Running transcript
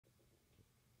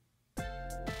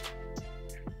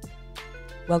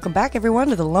Welcome back, everyone,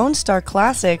 to the Lone Star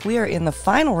Classic. We are in the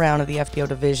final round of the FPO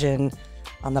division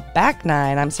on the back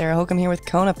nine. I'm Sarah Hokom here with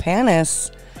Kona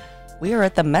Panis. We are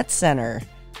at the Met Center.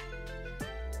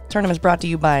 Tournament is brought to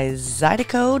you by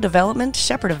Zydeco Development,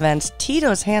 Shepherd Events,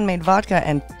 Tito's Handmade Vodka,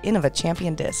 and Innova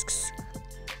Champion Discs.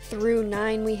 Through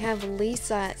 9, we have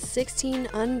Lisa at 16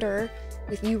 under,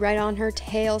 with you right on her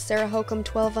tail. Sarah Hokom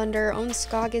 12 under, Ohn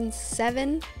Scoggins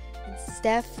 7, and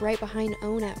Steph right behind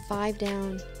Ohn at 5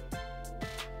 down.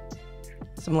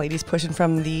 Some ladies pushing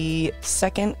from the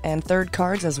second and third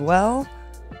cards as well.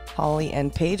 Holly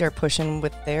and Paige are pushing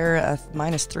with their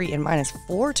 -3 and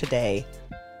 -4 today.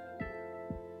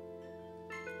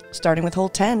 Starting with hole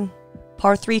 10,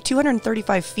 par 3,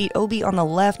 235 feet, OB on the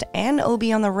left and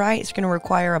OB on the right. It's going to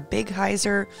require a big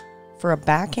hyzer for a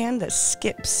backhand that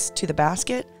skips to the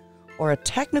basket or a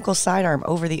technical sidearm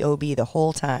over the OB the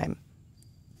whole time.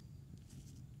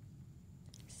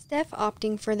 Steph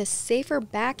opting for the safer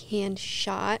backhand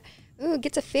shot. Ooh,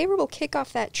 gets a favorable kick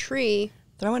off that tree.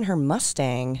 Throwing her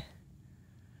Mustang.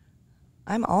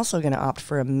 I'm also going to opt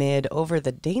for a mid over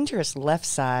the dangerous left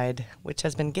side, which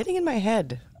has been getting in my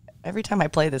head every time I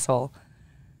play this hole.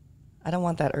 I don't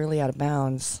want that early out of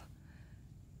bounds.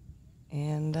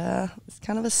 And it's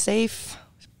kind of a safe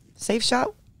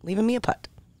shot, leaving me a putt.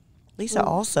 Lisa Ooh.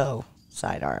 Also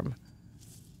sidearm.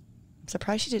 I'm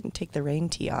surprised she didn't take the rain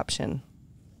tee option.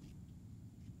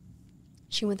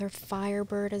 She went with her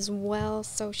Firebird as well,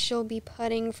 so she'll be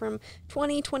putting from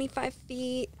 20, 25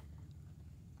 feet.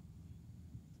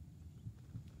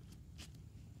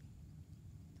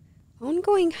 Ohn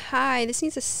going high. This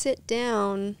needs to sit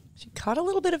down. She caught a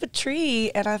little bit of a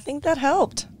tree, and I think that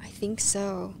helped. I think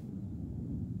so.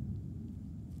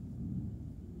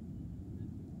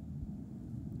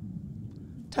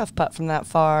 Tough putt from that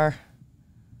far.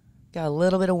 Got a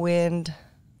little bit of wind.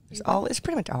 There's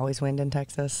pretty much always wind in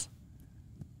Texas.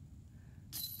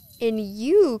 And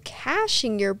you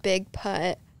cashing your big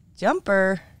putt.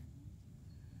 Jumper.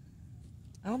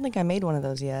 I don't think I made one of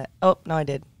those yet. Oh, no, I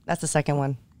did. That's the second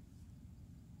one.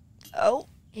 Oh.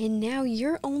 And now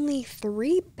you're only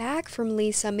 3 back from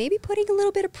Lisa, maybe putting a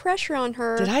little bit of pressure on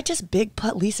her. Did I just big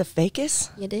putt Lisa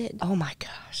Fajkus? You did. Oh, my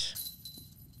gosh.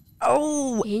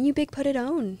 Oh. And you big putted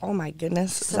Ohn. Oh, my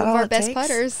goodness. Some of our best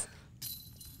putters.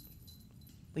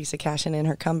 Lisa cashing in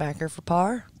her comebacker for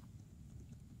par.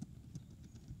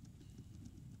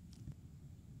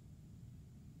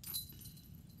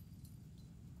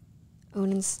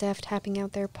 Ohn and Steph tapping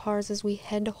out their pars as we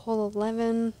head to hole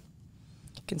 11.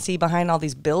 You can see behind all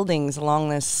these buildings along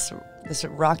this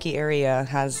rocky area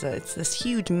it's this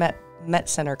huge Met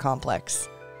Center complex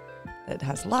that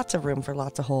has lots of room for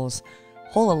lots of holes.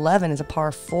 Hole 11 is a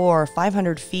par 4,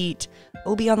 500 feet,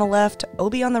 OB on the left,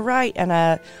 OB on the right,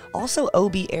 and also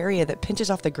OB area that pinches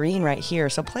off the green right here.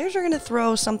 So players are going to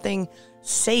throw something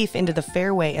safe into the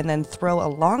fairway and then throw a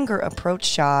longer approach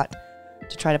shot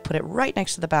to try to put it right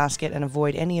next to the basket and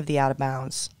avoid any of the out of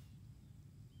bounds.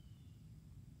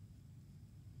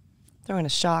 Throwing a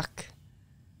shock,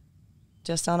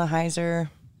 just on a hyzer,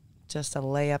 just a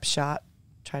layup shot,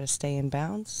 try to stay in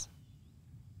bounds.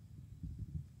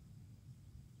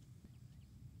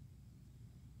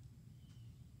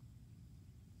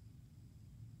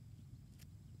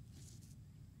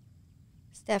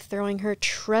 Steph throwing her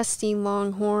trusty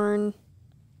longhorn.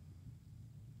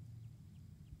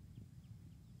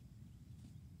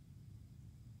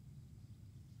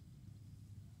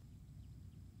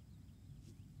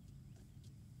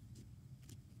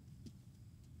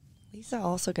 Lisa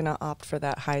also going to opt for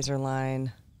that hyzer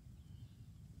line.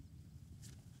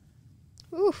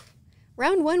 Oof.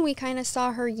 Round 1, we kind of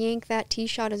saw her yank that tee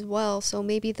shot as well, so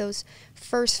maybe those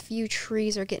first few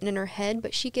trees are getting in her head,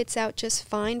 but she gets out just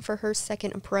fine for her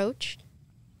second approach.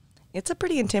 It's a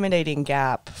pretty intimidating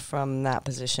gap from that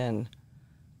position.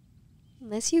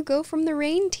 Unless you go from the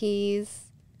rain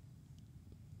tees.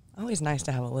 Always nice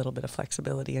to have a little bit of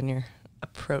flexibility in your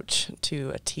approach to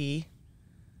a tee.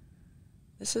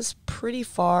 This is pretty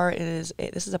far. This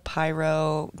is a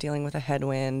pyro dealing with a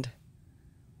headwind.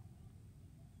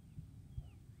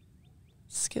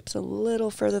 Skips a little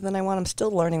further than I want. I'm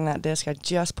still learning that disc. I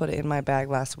just put it in my bag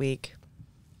last week.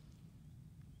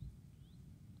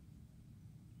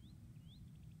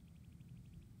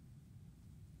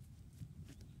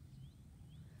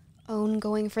 Ohn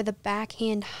going for the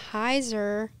backhand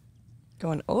hyzer.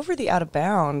 Going over the out of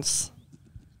bounds.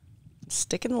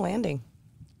 Sticking the landing.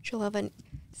 She'll have a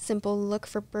simple look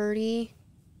for birdie.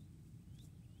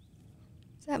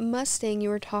 It's that Mustang you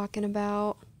were talking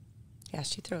about. Yeah,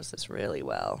 she throws this really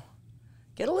well.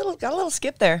 Got a little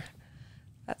skip there.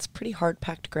 That's pretty hard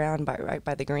packed ground right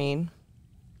by the green.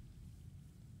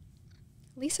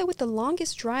 Lisa with the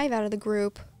longest drive out of the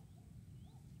group.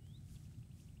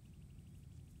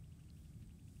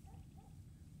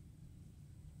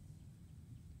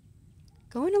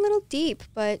 Going a little deep,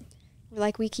 but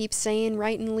like we keep saying,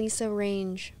 right in Lisa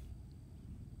range.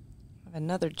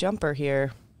 Another jumper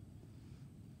here.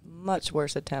 Much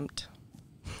worse attempt.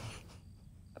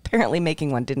 Apparently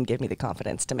making one didn't give me the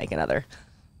confidence to make another.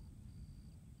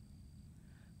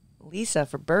 Lisa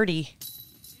for birdie.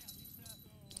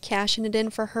 Cashing it in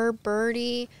for her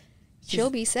birdie. She'll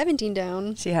be 17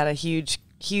 down. She had a huge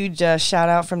shout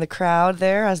out from the crowd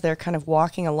there as they're kind of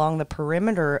walking along the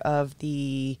perimeter of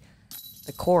the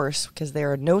course, because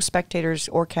there are no spectators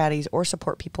or caddies or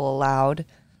support people allowed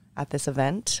at this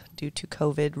event due to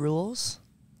COVID rules.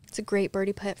 It's a great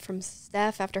birdie putt from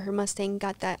Steph after her Mustang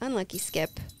got that unlucky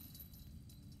skip.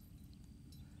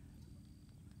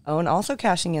 Ohn also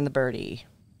cashing in the birdie.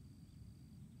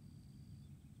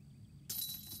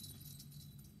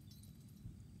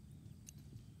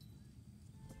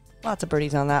 Lots of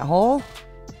birdies on that hole.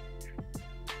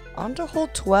 On to hole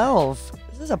 12.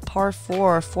 This is a par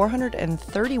 4,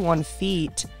 431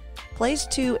 feet. Plays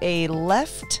to a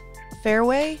left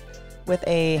fairway with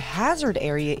a hazard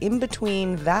area in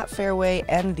between that fairway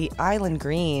and the island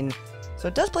green. So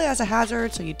it does play as a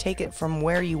hazard, so you take it from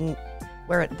where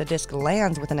the disc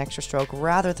lands with an extra stroke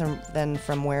rather than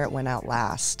from where it went out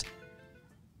last.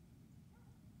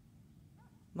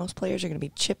 Most players are going to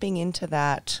be chipping into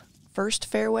that first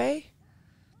fairway.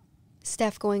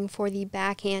 Steph going for the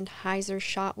backhand hyzer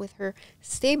shot with her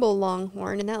stable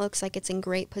longhorn, and that looks like it's in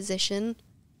great position.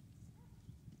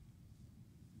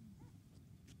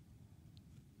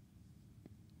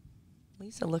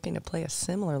 Lisa looking to play a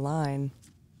similar line.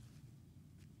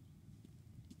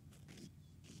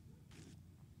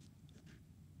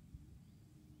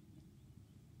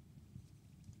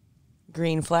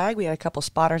 Green flag. We had a couple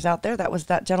spotters out there. That was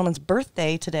that gentleman's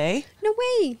birthday today. No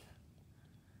way.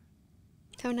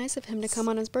 How nice of him to come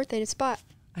on his birthday to spot.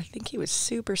 I think he was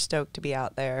super stoked to be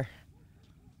out there.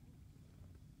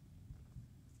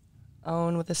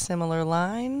 Ohn with a similar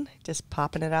line, just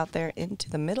popping it out there into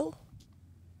the middle.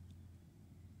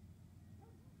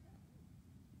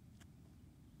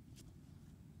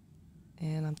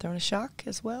 And I'm throwing a shock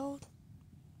as well.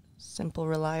 Simple,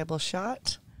 reliable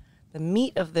shot. The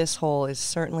meat of this hole is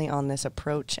certainly on this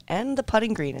approach, and the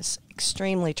putting green is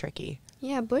extremely tricky.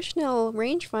 Yeah, Bushnell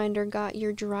Range Finder got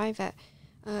your drive at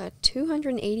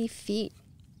 280 feet.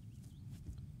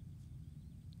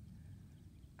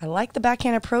 I like the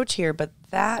backhand approach here, but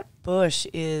that bush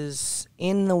is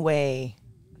in the way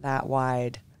that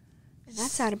wide. And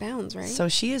that's out of bounds, right? So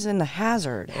she is in the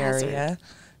hazard area.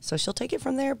 So she'll take it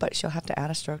from there, but she'll have to add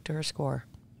a stroke to her score.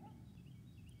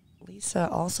 Lisa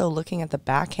also looking at the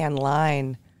backhand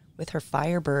line with her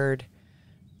Firebird,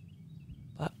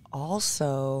 but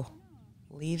also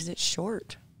leaves it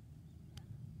short.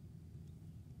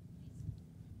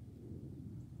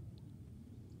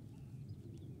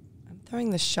 I'm throwing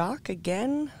the shock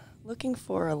again, looking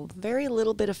for a very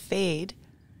little bit of fade.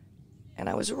 And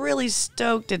I was really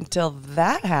stoked until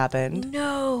that happened.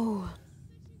 No.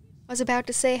 I was about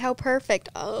to say how perfect.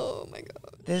 Oh, my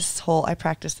God. This hole, I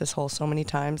practiced this hole so many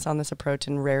times on this approach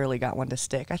and rarely got one to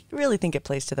stick. I really think it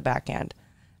plays to the backhand,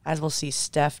 as we'll see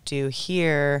Steph do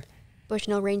here.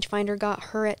 Bushnell Rangefinder got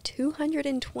her at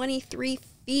 223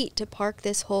 feet to park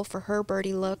this hole for her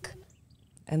birdie look.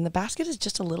 And the basket is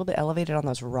just a little bit elevated on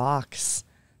those rocks.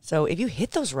 So if you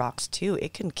hit those rocks too,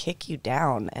 it can kick you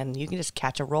down and you can just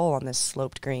catch a roll on this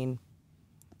sloped green.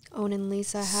 Ohn and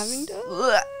Lisa having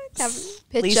to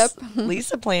pitch Lisa, up.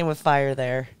 Lisa playing with fire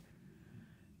there.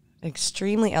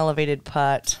 Extremely elevated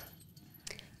putt.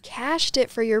 Cashed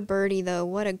it for your birdie, though.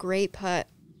 What a great putt.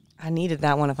 I needed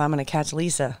that one if I'm going to catch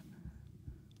Lisa.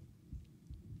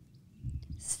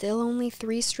 Still only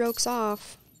 3 strokes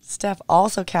off. Steph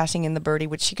also cashing in the birdie,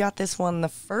 which she got this one the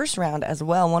first round as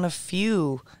well. One of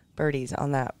few birdies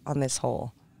on this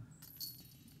hole.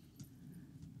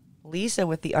 Lisa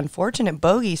with the unfortunate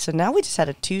bogey, so now we just had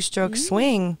a 2-stroke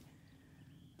swing.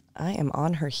 I am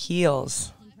on her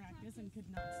heels.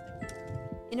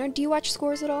 And do you watch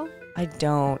scores at all? I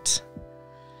don't.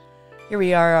 Here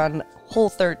we are on hole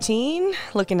 13,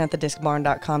 looking at the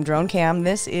discbarn.com drone cam.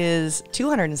 This is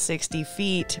 260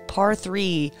 feet, par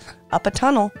 3, up a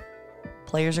tunnel.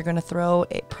 Players are going to throw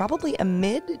probably a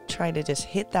mid, try to just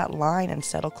hit that line and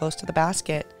settle close to the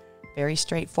basket. Very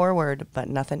straightforward, but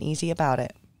nothing easy about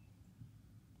it.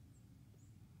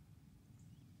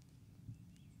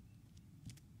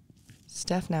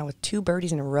 Steph now with 2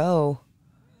 birdies in a row.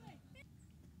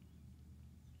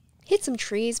 Hit some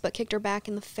trees, but kicked her back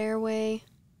in the fairway.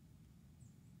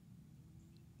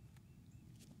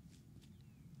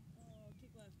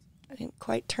 I didn't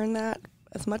quite turn that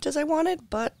as much as I wanted,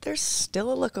 but there's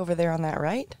still a look over there on that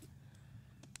right.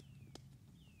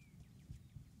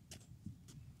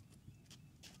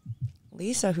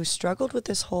 Lisa, who struggled with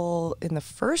this hole in the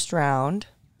first round,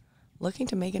 looking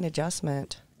to make an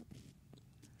adjustment.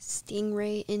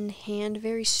 Stingray in hand,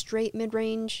 very straight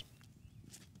mid-range.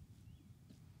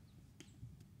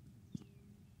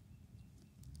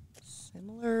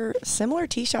 Similar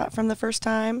tee shot from the first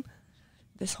time.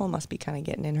 This hole must be kind of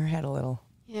getting in her head a little.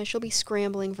 Yeah, she'll be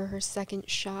scrambling for her second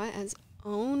shot as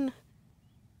Ohn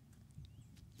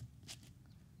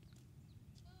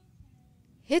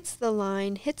hits the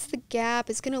line, hits the gap.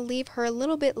 It's going to leave her a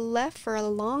little bit left for a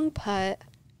long putt.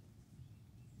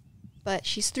 But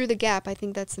she's through the gap. I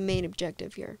think that's the main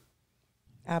objective here.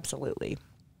 Absolutely.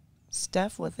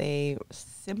 Steph with a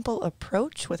simple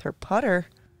approach with her putter.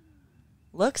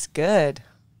 Looks good.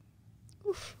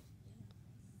 Oof.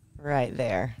 Right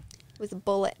there. With a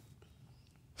bullet.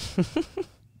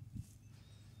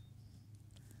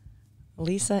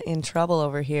 Lisa in trouble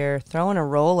over here, throwing a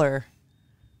roller.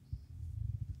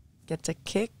 Gets a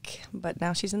kick, but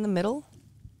now she's in the middle.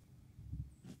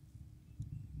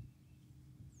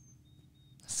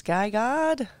 Sky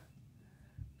God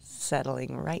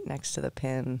settling right next to the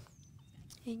pin.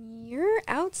 And you're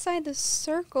outside the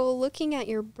circle looking at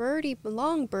your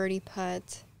long birdie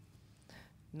putt.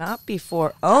 Not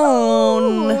before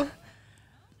Ohn. Oh.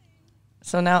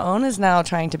 So now Ohn is now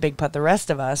trying to big putt the rest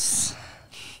of us.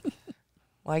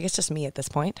 Well, I guess just me at this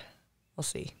point. We'll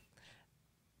see.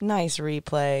 Nice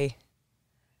replay.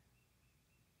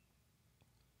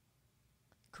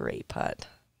 Great putt.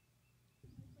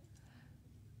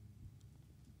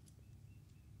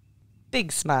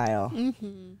 Big smile.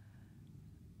 Mm-hmm.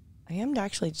 I am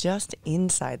actually just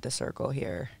inside the circle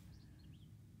here.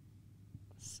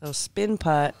 So spin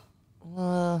putt.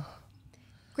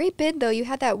 Great bid, though. You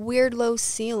had that weird low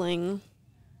ceiling.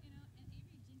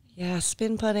 Yeah,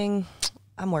 spin putting,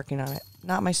 I'm working on it.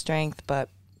 Not my strength, but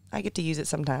I get to use it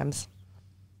sometimes.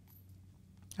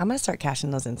 I'm going to start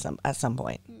cashing those in at some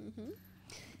point. Mm-hmm.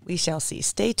 We shall see.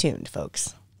 Stay tuned,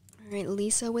 folks. All right,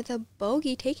 Lisa with a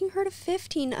bogey, taking her to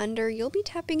 15 under. You'll be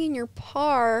tapping in your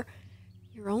par.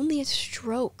 You're only a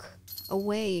stroke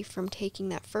away from taking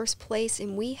that first place,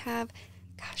 and we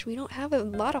don't have a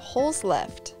lot of holes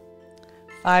left.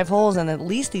 5 holes, and at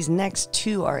least these next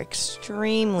 2 are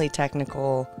extremely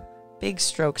technical, big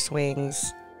stroke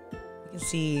swings. You can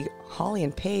see Holly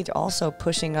and Paige also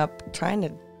pushing up, trying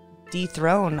to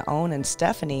dethrone Ohn and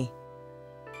Staphanie.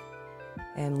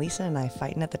 And Lisa and I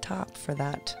fighting at the top for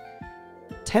that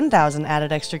 $10,000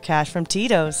 added extra cash from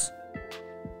Tito's.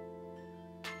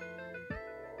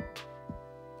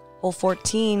 Hole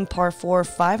 14, par 4,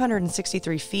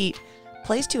 563 feet.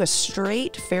 Plays to a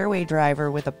straight fairway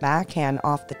driver with a backhand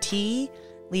off the tee,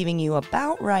 leaving you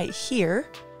about right here,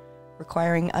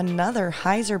 requiring another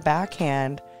hyzer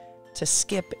backhand to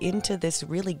skip into this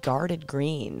really guarded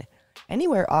green.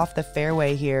 Anywhere off the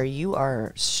fairway here, you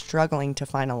are struggling to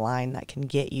find a line that can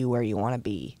get you where you want to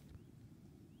be.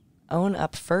 Ohn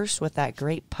up first with that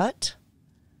great putt.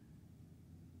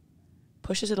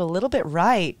 Pushes it a little bit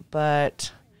right,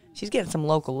 but she's getting some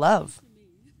local love.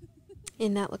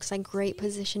 And that looks like great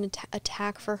position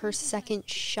attack for her second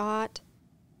shot.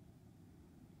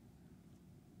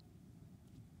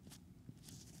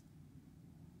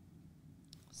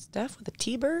 Steph with a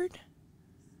T-bird.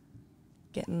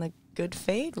 Getting the good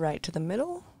fade right to the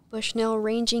middle. Bushnell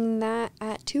ranging that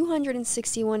at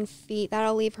 261 feet.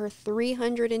 That'll leave her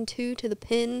 302 to the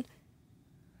pin.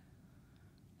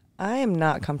 I am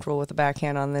not comfortable with the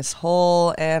backhand on this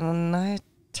hole, and I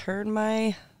turn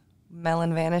my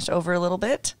melon vanish over a little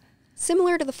bit.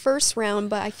 Similar to the first round,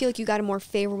 but I feel like you got a more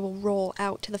favorable roll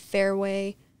out to the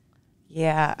fairway.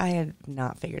 Yeah, I had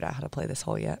not figured out how to play this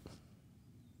hole yet.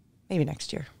 Maybe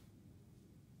next year.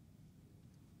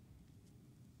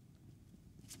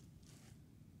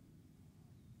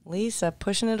 Lisa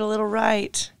pushing it a little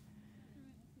right.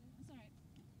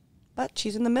 But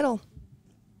she's in the middle.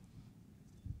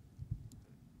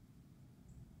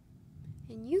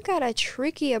 And you got a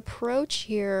tricky approach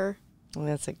here. Well,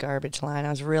 that's a garbage line. I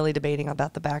was really debating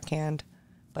about the backhand,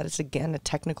 but it's again a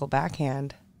technical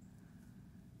backhand.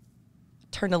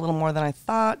 Turned a little more than I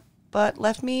thought, but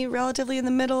left me relatively in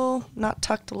the middle, not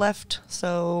tucked left,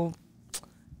 so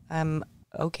I'm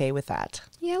okay with that.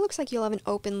 Yeah, it looks like you'll have an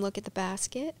open look at the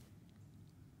basket.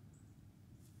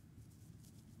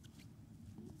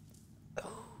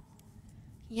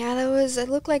 Yeah, it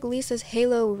looked like Lisa's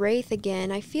Halo Wraith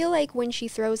again. I feel like when she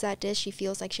throws that disc, she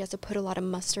feels like she has to put a lot of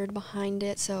mustard behind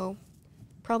it, so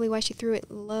probably why she threw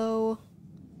it low.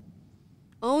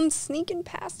 Ohn sneaking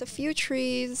past a few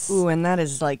trees. Ooh, and that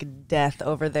is like death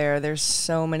over there. There's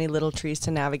so many little trees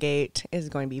to navigate. It is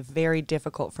going to be very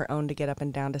difficult for Ohn to get up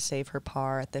and down to save her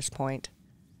par at this point.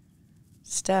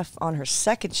 Steph on her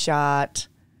second shot.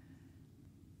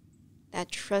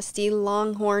 That trusty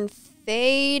longhorn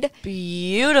fade.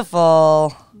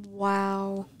 Beautiful.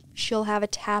 Wow. She'll have a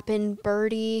tap-in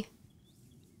birdie.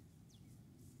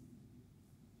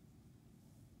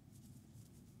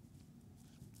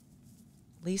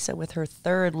 Lisa with her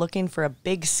third, looking for a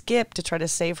big skip to try to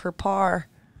save her par.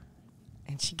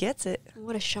 And she gets it.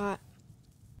 What a shot.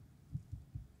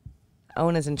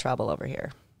 Ohn is in trouble over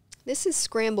here. This is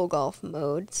scramble golf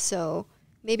mode, so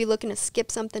maybe looking to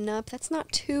skip something up. That's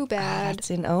not too bad.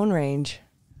 That's in Ohn range.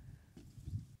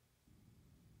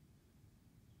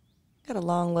 Got a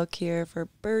long look here for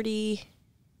birdie.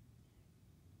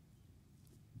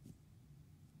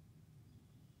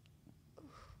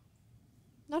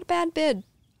 Not a bad bid.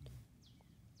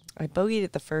 I bogeyed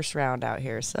it the first round out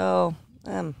here, so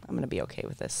I'm going to be okay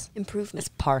with this. Improvement. This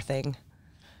par thing.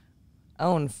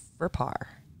 Ohn for par.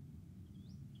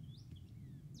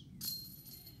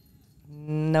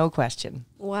 No question.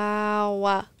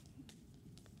 Wow.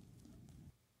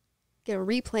 Get a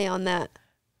replay on that.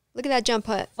 Look at that jump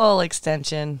putt. Full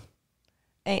extension.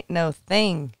 Ain't no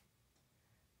thing.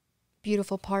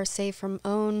 Beautiful par save from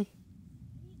Ohn.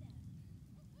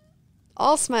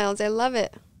 All smiles. I love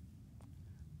it.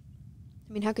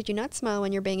 I mean, how could you not smile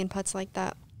when you're banging putts like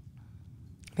that?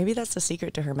 Maybe that's the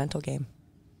secret to her mental game.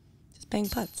 Just bang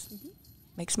putts. Mm-hmm.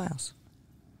 Make smiles.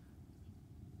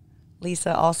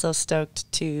 Lisa also stoked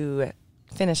to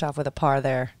finish off with a par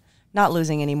there. Not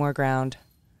losing any more ground.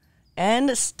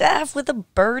 And Steph with a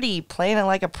birdie, playing it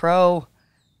like a pro.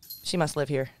 She must live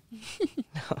here.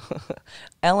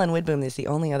 Ellen Widboom is the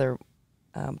only other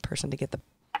person to get the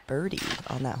birdie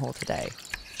on that hole today.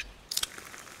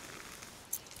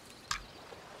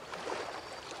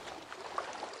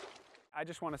 I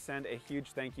just want to send a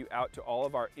huge thank you out to all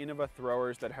of our Innova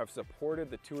throwers that have supported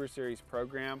the Tour Series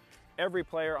program. Every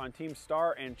player on Team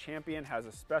Star and Champion has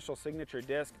a special signature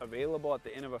disc available at the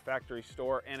Innova factory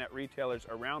store and at retailers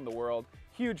around the world.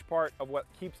 Huge part of what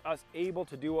keeps us able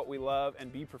to do what we love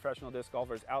and be professional disc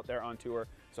golfers out there on tour.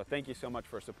 So thank you so much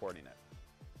for supporting it.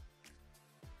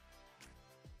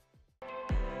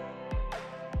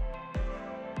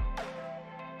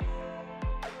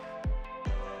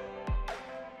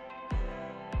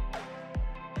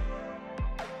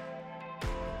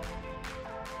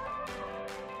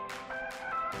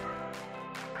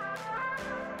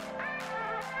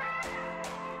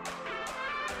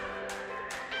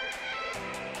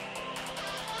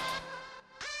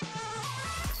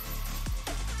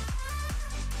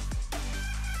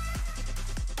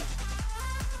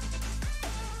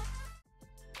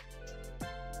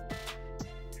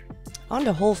 On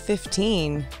to hole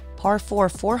 15, par 4,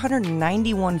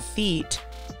 491 feet,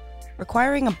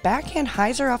 requiring a backhand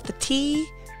hyzer off the tee,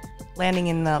 landing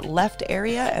in the left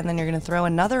area, and then you're going to throw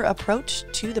another approach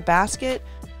to the basket.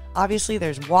 Obviously,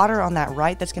 there's water on that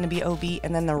right that's going to be OB,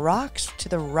 and then the rocks to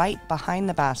the right behind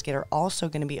the basket are also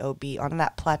going to be OB on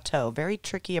that plateau. Very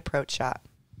tricky approach shot.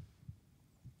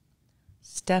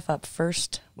 Steph up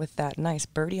first with that nice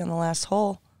birdie on the last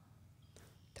hole.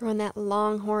 Throwing that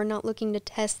longhorn, not looking to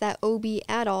test that OB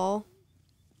at all.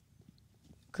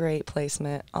 Great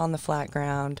placement on the flat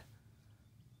ground.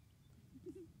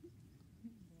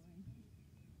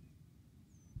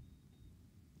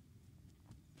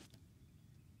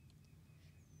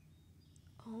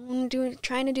 Oh,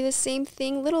 trying to do the same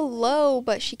thing, little low,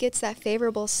 but she gets that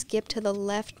favorable skip to the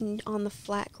left and on the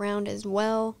flat ground as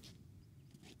well.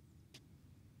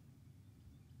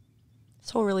 This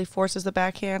hole really forces the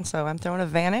backhand, so I'm throwing a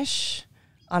vanish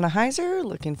on a hyzer,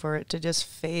 looking for it to just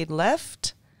fade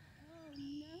left. Oh,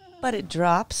 no. But it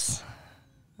drops.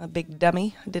 A big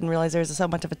dummy. I didn't realize there was so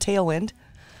much of a tailwind.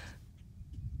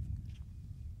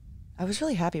 I was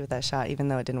really happy with that shot, even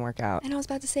though it didn't work out. And I was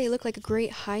about to say, it looked like a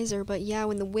great hyzer, but yeah,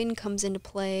 when the wind comes into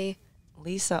play.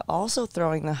 Lisa also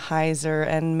throwing the hyzer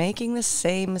and making the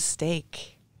same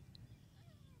mistake.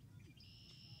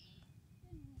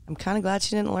 I'm kind of glad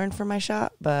she didn't learn from my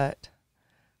shot, but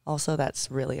also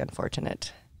that's really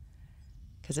unfortunate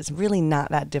because it's really not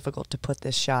that difficult to put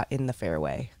this shot in the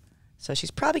fairway. So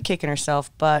she's probably kicking herself,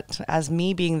 but as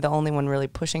me being the only one really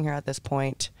pushing her at this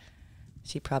point,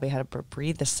 she probably had to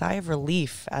breathe a sigh of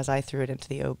relief as I threw it into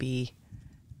the OB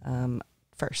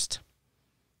first.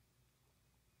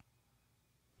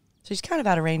 So she's kind of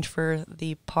out of range for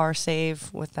the par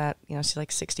save with that, she's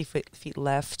like 60 feet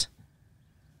left.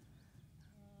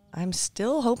 I'm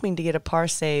still hoping to get a par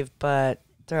save, but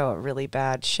throw a really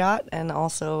bad shot and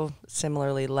also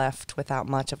similarly left without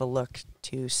much of a look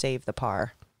to save the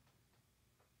par.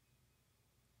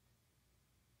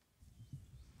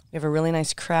 We have a really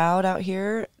nice crowd out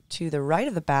here to the right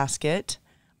of the basket,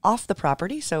 off the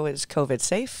property, so it's COVID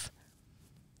safe.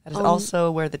 That is also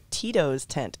where the Tito's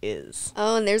tent is.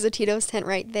 Oh, and there's a Tito's tent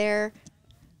right there.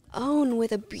 Ohn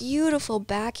with a beautiful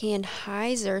backhand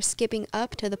hyzer skipping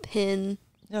up to the pin.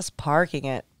 Just parking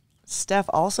it. Steph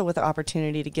also with the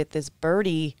opportunity to get this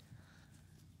birdie.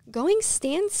 Going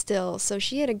standstill, so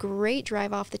she had a great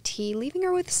drive off the tee, leaving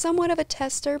her with somewhat of a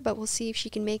tester, but we'll see if she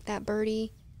can make that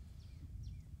birdie.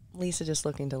 Lisa just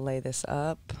looking to lay this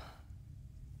up.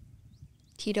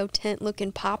 Tito tent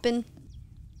looking poppin'.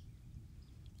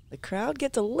 The crowd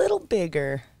gets a little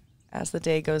bigger as the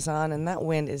day goes on, and that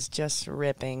wind is just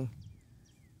ripping.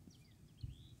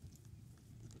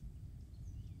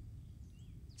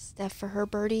 Steph for her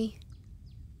birdie.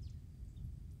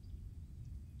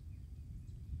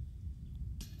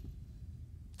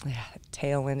 Yeah, the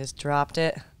tailwind has dropped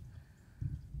it.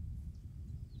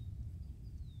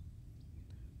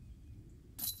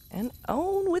 And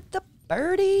Ohn with the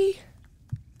birdie.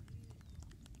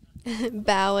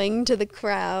 Bowing to the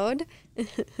crowd.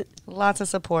 Lots of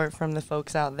support from the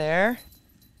folks out there.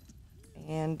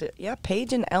 And yeah,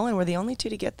 Paige and Ellen were the only two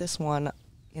to get this one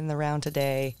in the round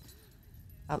today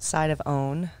outside of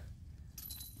Ohn.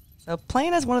 So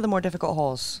playing as one of the more difficult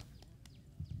holes.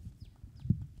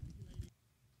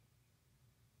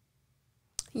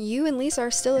 You and Lisa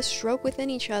are still a stroke within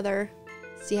each other.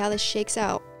 See how this shakes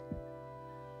out.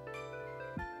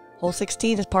 Hole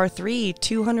 16 is par 3,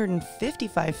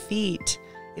 255 feet.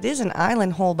 It is an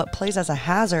island hole, but plays as a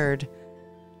hazard.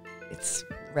 It's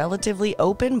relatively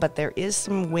open, but there is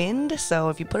some wind, so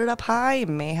if you put it up high, you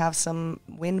may have some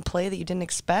wind play that you didn't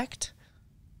expect.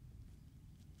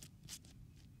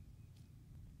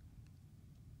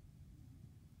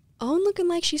 Ohn looking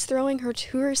like she's throwing her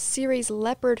Tour Series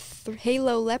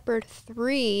Halo Leopard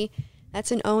 3.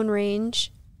 That's an Ohn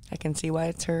range. I can see why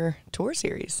it's her Tour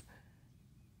Series.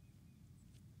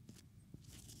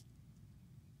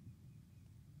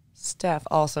 Steph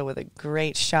also with a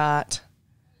great shot.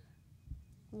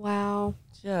 Wow.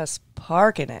 Just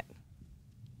parking it.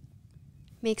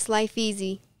 Makes life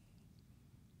easy.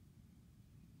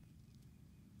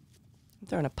 I'm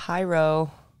throwing a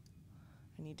pyro.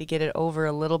 I need to get it over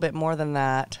a little bit more than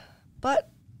that. But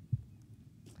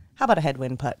how about a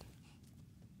headwind putt?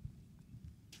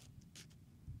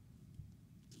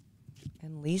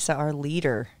 And Lisa, our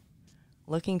leader,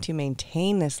 looking to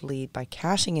maintain this lead by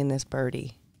cashing in this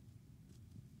birdie.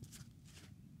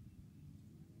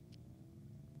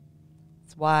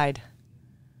 It's wide.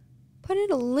 Put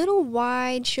it a little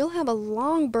wide. She'll have a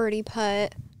long birdie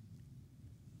putt.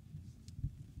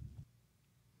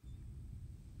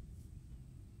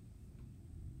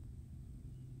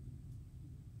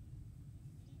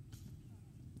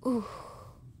 Ooh.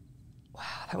 Wow,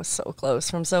 that was so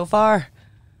close from so far.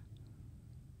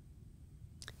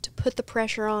 To put the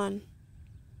pressure on.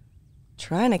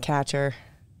 Trying to catch her.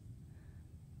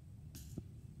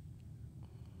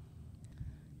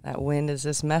 That wind is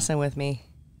just messing with me.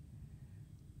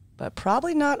 But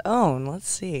probably not Ohn. Let's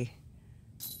see.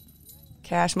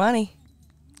 Cash money.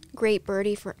 Great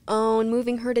birdie for Ohn,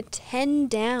 moving her to 10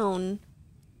 down.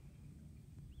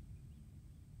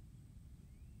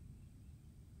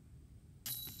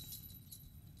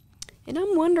 And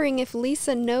I'm wondering if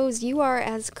Lisa knows you are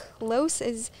as close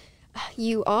as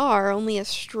you are, only a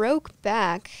stroke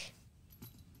back.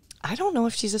 I don't know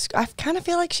if she's I kind of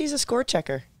feel like she's a score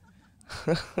checker.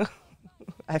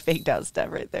 I faked out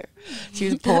Steph right there. She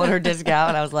was pulling her disc out,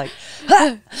 and I was like,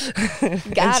 ha!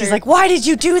 And she's like, why did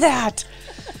you do that?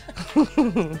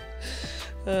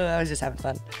 I was just having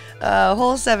fun.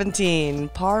 Hole 17,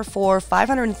 par 4,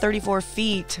 534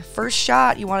 feet. First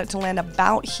shot, you want it to land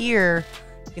about here.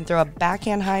 You can throw a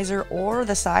backhand hyzer or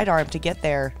the sidearm to get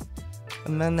there.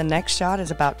 And then the next shot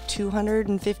is about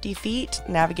 250 feet,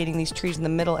 navigating these trees in the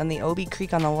middle and the OB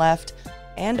Creek on the left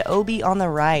and OB on the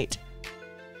right.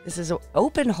 This is an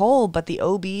open hole, but the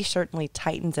OB certainly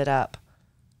tightens it up.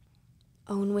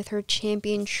 Ohn with her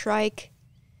champion trike.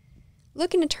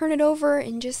 Looking to turn it over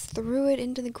and just threw it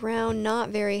into the ground. Not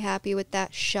very happy with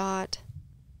that shot.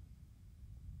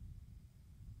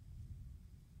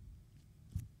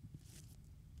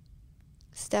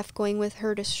 Steph going with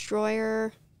her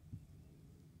destroyer.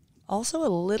 Also a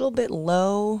little bit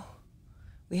low.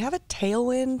 We have a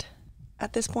tailwind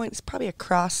at this point. It's probably a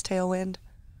cross tailwind.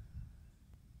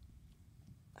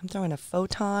 I'm throwing a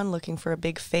photon, looking for a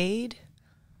big fade.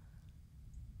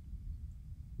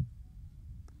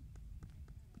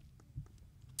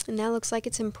 And that looks like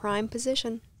it's in prime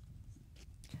position.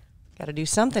 Got to do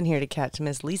something here to catch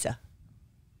Miss Lisa.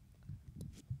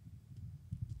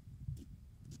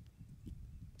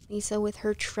 Lisa with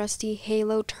her trusty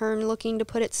halo turn, looking to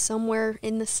put it somewhere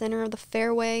in the center of the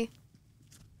fairway.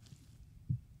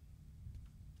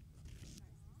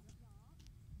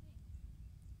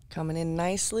 Coming in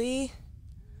nicely.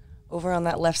 Over on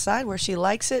that left side where she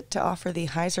likes it to offer the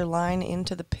hyzer line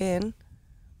into the pin.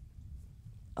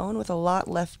 Ohn with a lot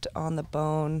left on the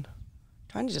bone.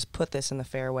 Trying to just put this in the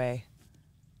fairway.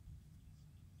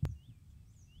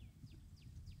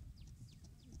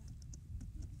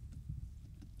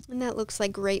 And that looks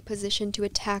like great position to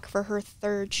attack for her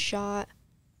third shot.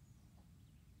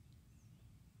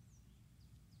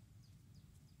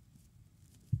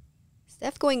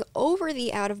 Steph going over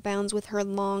the out of bounds with her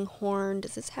long horn.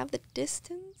 Does this have the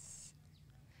distance?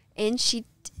 And she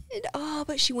did. Oh,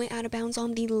 but she went out of bounds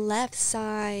on the left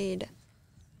side.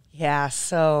 Yeah,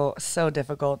 so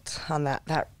difficult on that.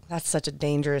 That's such a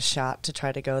dangerous shot to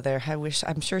try to go there.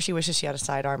 I'm sure she wishes she had a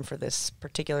sidearm for this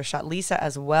particular shot. Lisa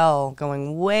as well,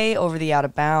 going way over the out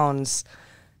of bounds.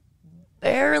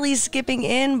 Barely skipping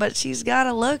in, but she's got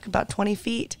to look about 20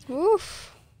 feet.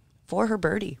 Oof. For her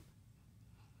birdie.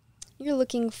 You're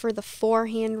looking for the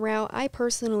forehand route. I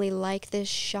personally like this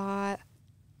shot.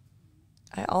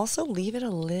 I also leave it a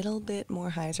little bit more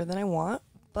hyzer than I want,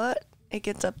 but it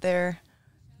gets up there,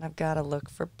 and I've got to look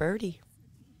for birdie.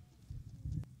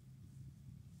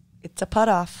 It's a putt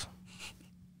off.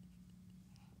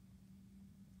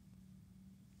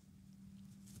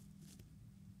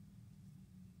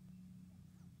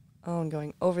 Oh, and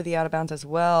going over the out of bounds as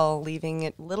well, leaving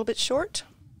it a little bit short.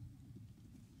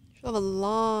 She'll have a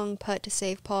long putt to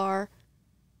save par.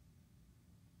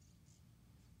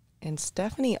 And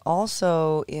Staphanie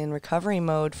also in recovery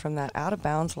mode from that out of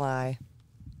bounds lie.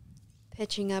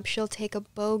 Pitching up, she'll take a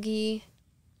bogey.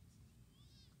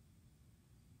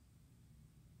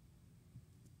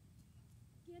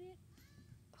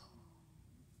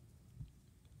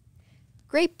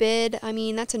 Great bid. I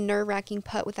mean, that's a nerve-wracking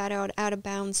putt with that out of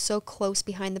bounds so close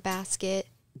behind the basket.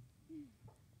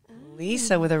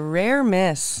 Lisa with a rare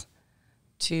miss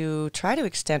to try to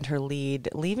extend her lead,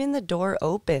 leaving the door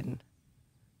open.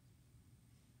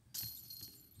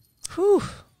 Whew.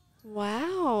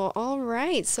 Wow. All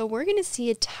right. So we're going to see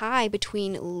a tie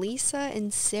between Lisa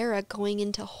and Sarah going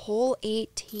into hole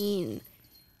 18.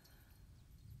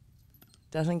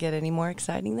 Doesn't get any more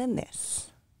exciting than this.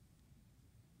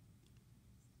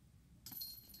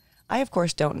 I, of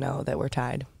course, don't know that we're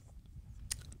tied.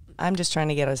 I'm just trying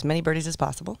to get as many birdies as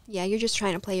possible. Yeah, you're just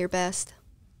trying to play your best.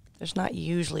 There's not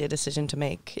usually a decision to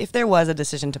make. If there was a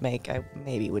decision to make, I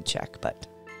maybe would check, but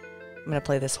I'm going to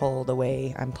play this hole the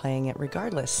way I'm playing it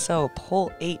regardless. So,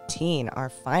 hole 18, our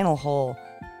final hole,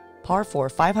 par 4,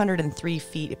 503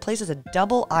 feet. It plays as a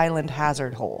double island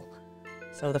hazard hole.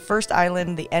 So the first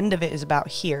island, the end of it is about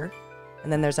here,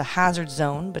 and then there's a hazard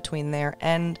zone between there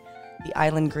and the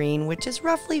island green, which is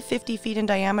roughly 50 feet in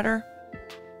diameter.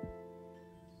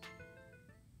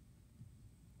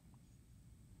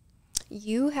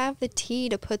 You have the tee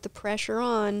to put the pressure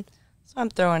on. So I'm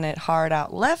throwing it hard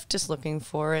out left, just looking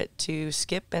for it to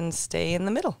skip and stay in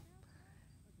the middle.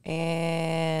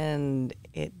 And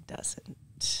it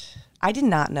doesn't. I did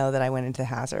not know that I went into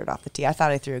hazard off the tee. I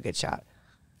thought I threw a good shot.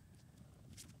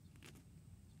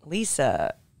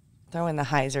 Lisa throwing the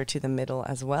hyzer to the middle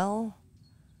as well.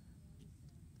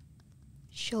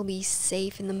 She'll be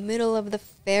safe in the middle of the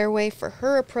fairway for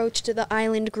her approach to the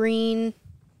island green.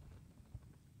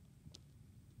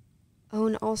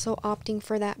 Ohn also opting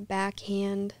for that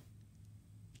backhand.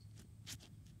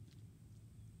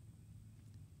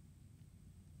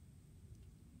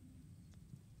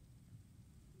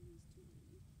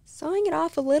 Sawing it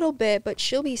off a little bit, but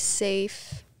she'll be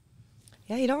safe.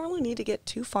 Yeah, you don't really need to get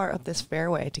too far up this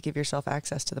fairway to give yourself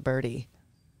access to the birdie.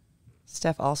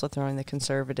 Steph also throwing the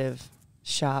conservative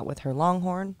shot with her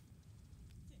longhorn.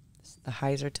 The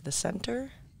hyzer to the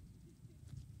center.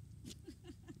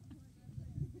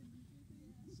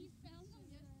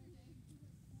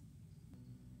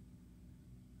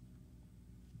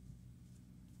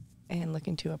 And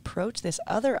looking to approach this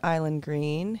other island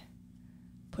green.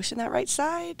 Pushing that right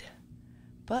side,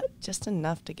 but just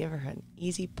enough to give her an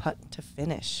easy putt to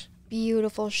finish.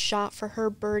 Beautiful shot for her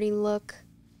birdie look.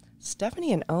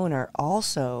 Staphanie and Ohn are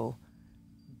also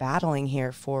battling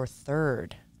here for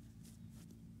third.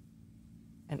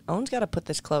 And Ohn's got to put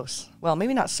this close. Well,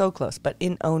 maybe not so close, but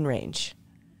in Ohn range.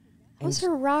 How's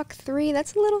her rock 3?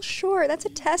 That's a little short. That's a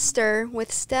tester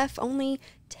with Steph only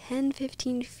 10,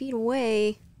 15 feet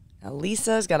away. Now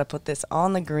Lisa's got to put this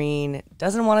on the green.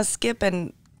 Doesn't want to skip,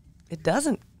 and it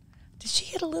doesn't. Did she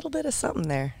hit a little bit of something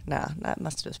there? Nah, that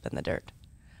must have just been the dirt.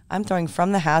 I'm throwing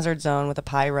from the hazard zone with a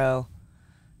pyro,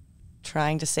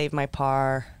 trying to save my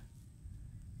par.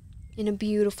 In a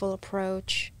beautiful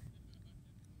approach.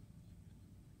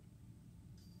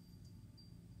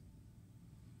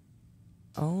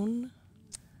 Ohn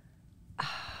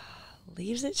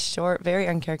leaves it short, very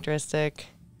uncharacteristic.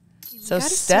 So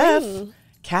Steph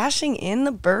cashing in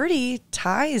the birdie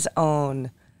ties Ohn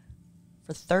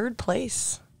for third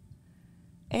place.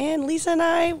 And Lisa and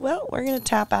I, well, we're going to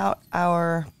tap out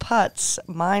our putts,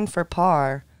 mine for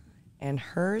par and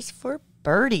hers for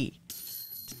birdie,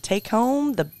 to take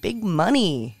home the big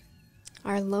money.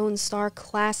 Our Lone Star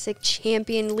Classic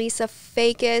champion, Lisa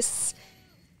Fajkus.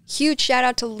 Huge shout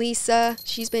out to Lisa.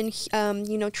 She's been,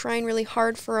 trying really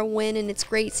hard for a win, and it's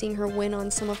great seeing her win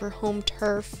on some of her home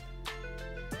turf.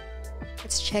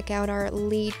 Let's check out our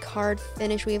lead card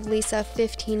finish. We have Lisa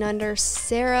 15 under,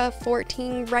 Sarah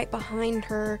 14 right behind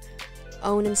her.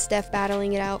 Ohn and Steph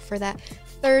battling it out for that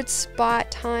third spot,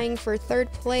 tying for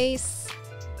third place.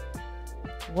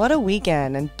 What a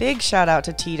weekend, and big shout out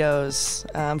to Tito's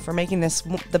for making this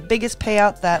the biggest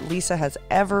payout that Lisa has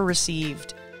ever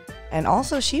received. And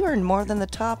also, she earned more than the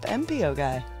top MPO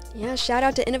guy. Yeah, shout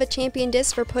out to Innova Champion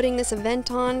Disc for putting this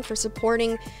event on, for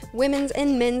supporting women's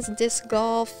and men's disc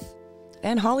golf.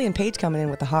 And Holly and Paige coming in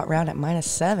with the hot round at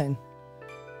 -7.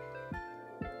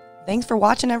 Thanks for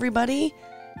watching, everybody.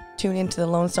 Tune into the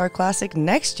Lone Star Classic.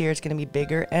 Next year, it's going to be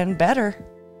bigger and better.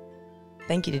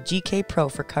 Thank you to GKPro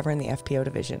for covering the FPO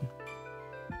division.